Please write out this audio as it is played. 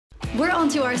We're on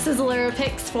to our Sizzler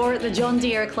picks for the John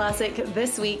Deere Classic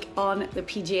this week on the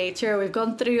PGA Tour. We've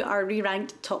gone through our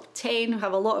re-ranked top 10. We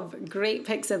have a lot of great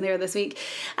picks in there this week.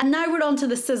 And now we're on to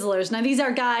the Sizzlers. Now these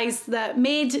are guys that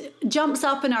made jumps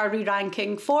up in our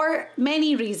re-ranking for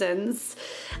many reasons.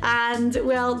 And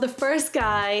well, the first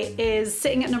guy is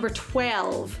sitting at number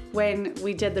 12 when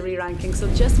we did the re-ranking,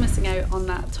 so just missing out on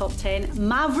that top 10.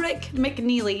 Maverick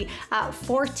McNealy at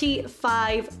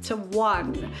 45 to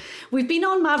 1. We've been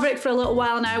on Maverick for a little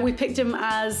while now. We picked him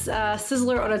as a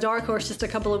Sizzler on a dark horse just a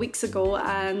couple of weeks ago,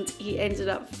 and he ended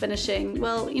up finishing,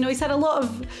 well, you know, he's had a lot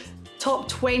of top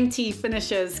 20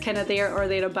 finishes kind of there or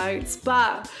thereabouts,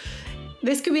 but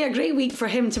this could be a great week for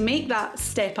him to make that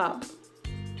step up.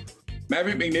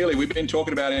 Maverick McNealy, we've been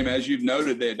talking about him, as you've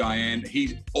noted there, Diane.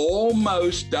 He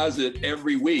almost does it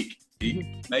every week.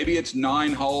 Maybe it's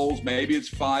 9 holes, maybe it's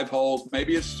 5 holes,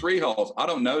 maybe it's 3 holes. I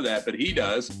don't know that, but he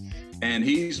does. And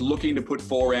he's looking to put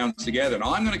 4 rounds together. And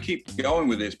I'm going to keep going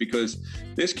with this because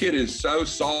this kid is so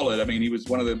solid. I mean, he was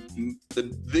one of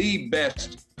the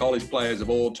best college players of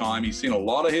all time. He's seen a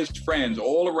lot of his friends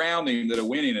all around him that are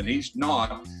winning, and he's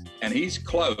not. And he's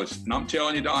close. And I'm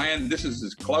telling you, Diane, this is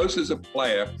as close as a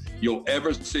player you'll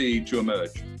ever see to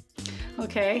emerge.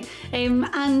 Okay, and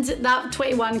that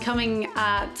 21 coming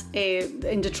at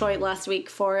in Detroit last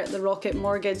week for the Rocket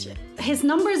Mortgage. His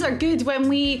numbers are good when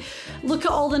we look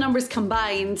at all the numbers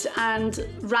combined and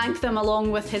rank them along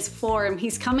with his form.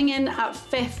 He's coming in at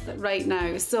 5th right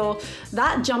now, so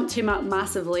that jumped him up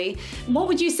massively. What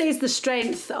would you say is the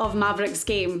strength of Maverick's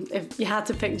game if you had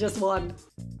to pick just one?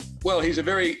 Well, he's a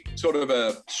very sort of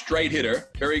a straight hitter,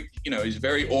 he's a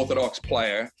very orthodox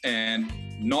player, and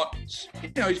not,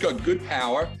 he's got good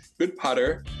power, good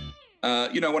putter.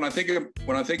 When I think of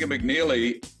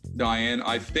McNealy, Diane,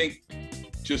 I think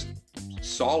just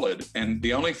solid. And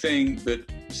the only thing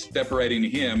that's separating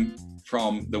him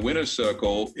from the winner's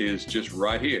circle is just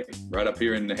right here, right up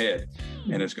here in the head.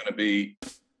 And it's going to be,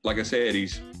 like I said,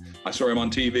 I saw him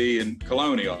on TV in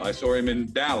Colonial. I saw him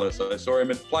in Dallas. I saw him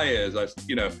at Players.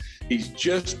 He's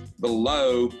just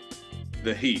below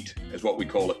the heat, is what we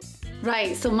call it.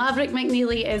 Right, so Maverick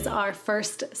McNealy is our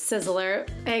first Sizzler.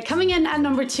 Coming in at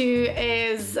number 2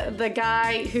 is the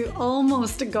guy who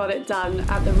almost got it done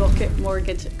at the Rocket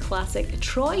Mortgage Classic.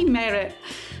 Troy Merritt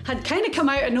had kind of come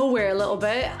out of nowhere a little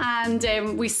bit,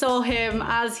 and we saw him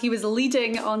as he was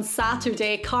leading on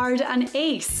Saturday, card an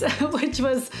ace, which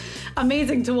was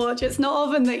amazing to watch. It's not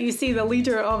often that you see the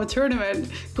leader of a tournament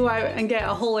go out and get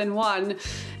a hole-in-one.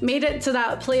 Made it to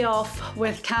that playoff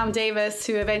with Cam Davis,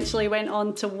 who eventually went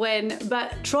on to win.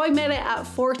 But Troy Merritt at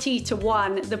 40 to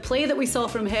 1, the play that we saw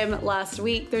from him last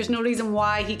week, there's no reason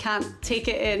why he can't take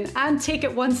it in and take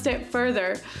it one step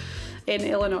further in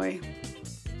Illinois.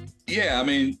 Yeah, I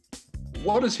mean,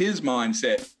 what is his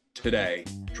mindset today,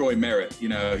 Troy Merritt?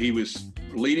 He was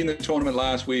leading the tournament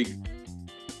last week.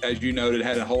 As you noted,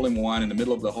 had a hole-in-one in the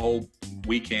middle of the whole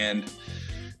weekend.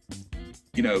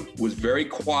 Was very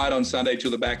quiet on Sunday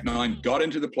till the back 9, got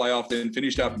into the playoff, then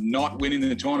finished up not winning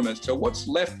the tournament. So what's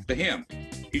left for him?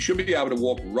 He should be able to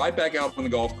walk right back out on the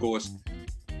golf course,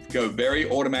 go very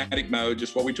automatic mode,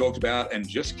 just what we talked about, and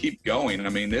just keep going. I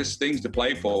mean, there's things to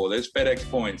play for. There's FedEx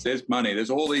points, there's money, there's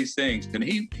all these things. And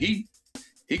he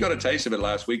got a taste of it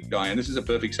last week, Diane. This is a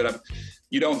perfect setup.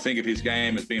 You don't think of his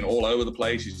game as being all over the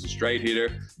place. He's a straight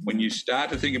hitter. When you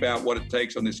start to think about what it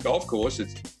takes on this golf course,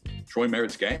 it's Troy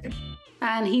Merritt's game.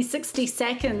 And he's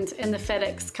 62nd in the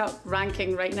FedEx Cup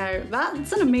ranking right now.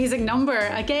 That's an amazing number.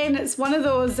 Again, it's one of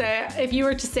those, if you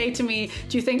were to say to me,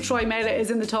 do you think Troy Merritt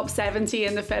is in the top 70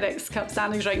 in the FedEx Cup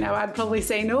standings right now? I'd probably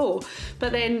say no.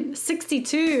 But then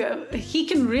 62, he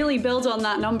can really build on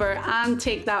that number and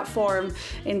take that form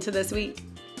into this week.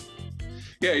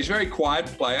 Yeah, he's a very quiet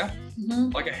player,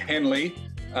 like a Henley,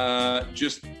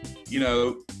 doesn't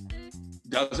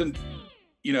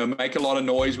make a lot of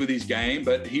noise with his game,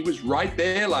 but he was right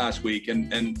there last week.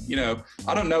 And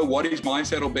I don't know what his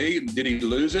mindset will be. Did he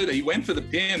lose it? He went for the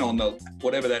pin on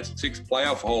whatever that 6th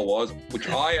playoff hole was, which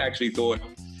I actually thought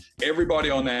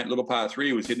everybody on that little par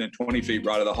 3 was hitting it 20 feet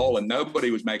right of the hole, and nobody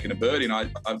was making a birdie. And I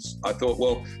thought,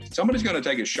 well, somebody's going to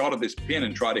take a shot at this pin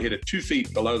and try to hit it 2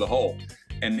 feet below the hole.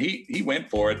 And he went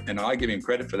for it, and I give him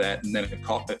credit for that. And then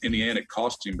in the end, it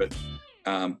cost him. But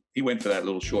he went for that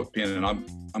little short pin, and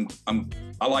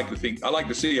I like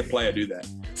to see a player do that.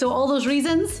 So all those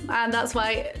reasons, and that's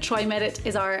why Troy Merritt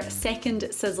is our second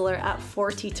Sizzler at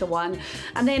 40 to 1.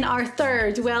 And then our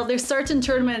third, well, there's certain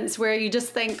tournaments where you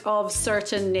just think of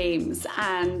certain names,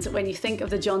 and when you think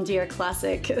of the John Deere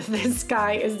Classic, this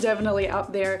guy is definitely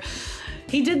up there.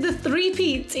 He did the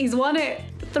three-peat. He's won it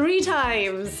 3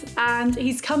 times, and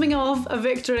he's coming off a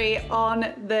victory on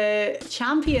the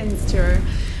Champions Tour.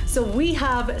 So we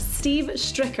have Steve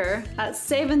Stricker at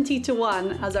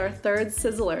 70-1 as our third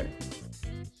Sizzler.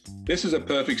 This is a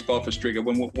perfect spot for Stricker.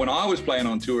 When I was playing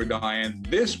on tour, Diane,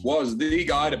 this was the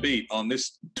guy to beat on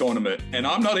this tournament. And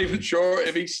I'm not even sure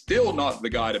if he's still not the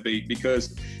guy to beat,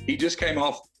 because he just came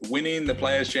off winning the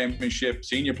Players Championship,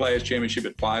 Senior Players Championship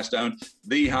at Firestone,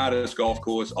 the hardest golf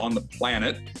course on the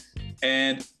planet.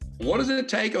 And what does it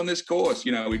take on this course?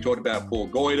 You know, we talked about Paul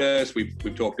Goydas,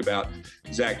 we've talked about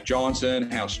Zach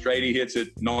Johnson, how straight he hits it,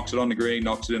 knocks it on the green,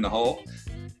 knocks it in the hole.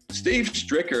 Steve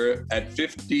Stricker at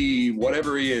 50,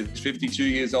 whatever he is, 52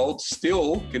 years old,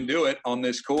 still can do it on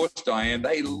this course, Diane.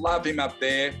 They love him up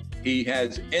there. He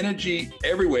has energy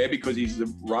everywhere because he's the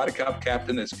Ryder Cup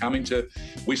captain that's coming to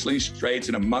Whistling Straits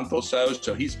in a month or so.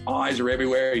 So his eyes are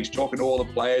everywhere. He's talking to all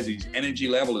the players. His energy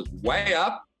level is way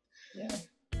up. Yeah.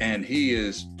 And he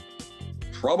is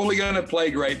probably going to play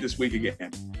great this week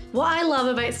again. What I love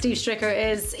about Steve Stricker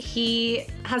is he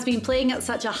has been playing at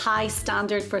such a high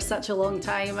standard for such a long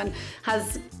time and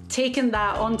has taken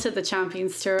that onto the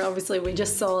Champions Tour. Obviously, we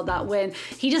just saw that win.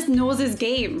 He just knows his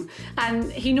game and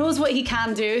he knows what he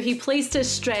can do. He plays to his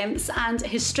strengths, and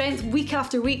his strength week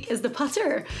after week is the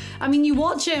putter. I mean, you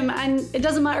watch him and it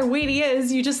doesn't matter where he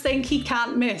is, you just think he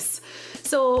can't miss.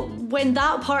 So when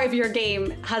that part of your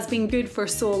game has been good for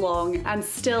so long and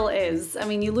still is, I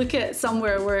mean, you look at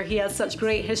somewhere where he has such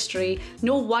great history,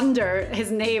 no wonder his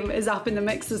name is up in the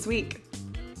mix this week.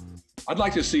 I'd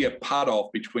like to see a putt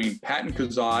off between Patton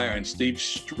Kizzire and Steve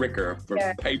Stricker for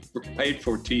paid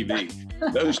for TV.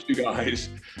 Those two guys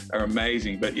are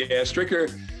amazing. But yeah, Stricker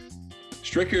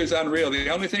is unreal. The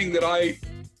only thing that I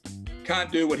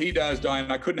can't do what he does,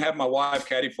 Diane, I couldn't have my wife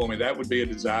caddy for me. That would be a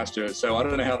disaster. So I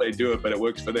don't know how they do it, but it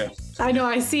works for them. I know,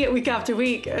 I see it week after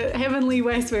week. Him and Lee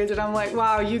Westwood, and I'm like,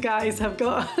 wow, you guys have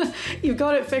got you've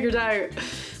got it figured out.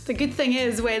 The good thing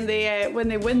is when they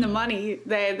win the money,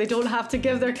 they don't have to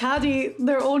give their caddy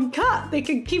their own cut. They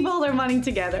can keep all their money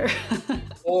together.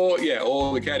 or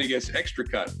the caddy gets extra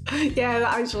cut.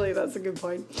 Yeah, actually, that's a good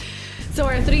point. So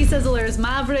our 3 Sizzlers,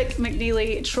 Maverick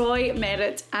McNealy, Troy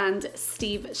Merritt and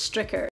Steve Stricker.